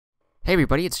Hey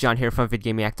everybody, it's John here from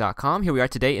VidGamiac.com. Here we are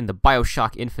today in the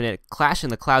BioShock Infinite Clash in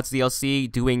the Clouds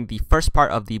DLC, doing the first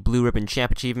part of the Blue Ribbon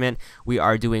Champ achievement. We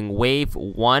are doing Wave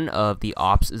 1 of the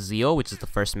Ops Zeal, which is the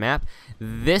first map.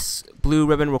 This Blue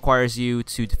Ribbon requires you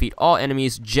to defeat all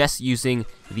enemies just using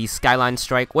the skyline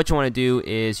strike. What you want to do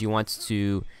is you want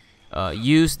to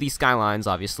use the skylines,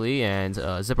 obviously, and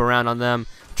zip around on them.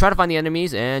 Try to find the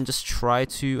enemies and just try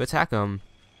to attack them.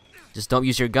 Just don't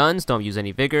use your guns, don't use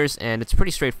any vigors, and it's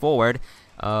pretty straightforward.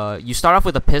 You start off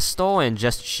with a pistol and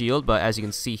just shield, but as you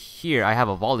can see here, I have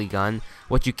a volley gun.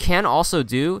 What you can also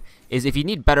do is if you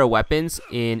need better weapons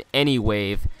in any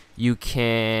wave, you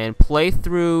can play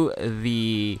through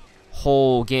the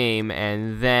whole game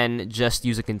and then just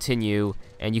use a continue,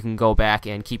 and you can go back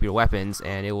and keep your weapons,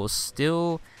 and it will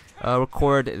still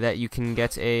record that you can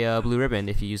get a blue ribbon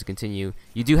if you use a continue.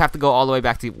 You do have to go all the way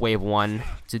back to wave 1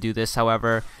 to do this,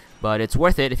 however, but it's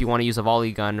worth it if you want to use a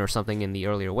volley gun or something in the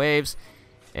earlier waves.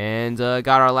 And got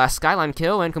our last skyline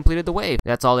kill and completed the wave.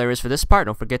 That's all there is for this part.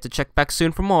 Don't forget to check back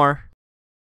soon for more.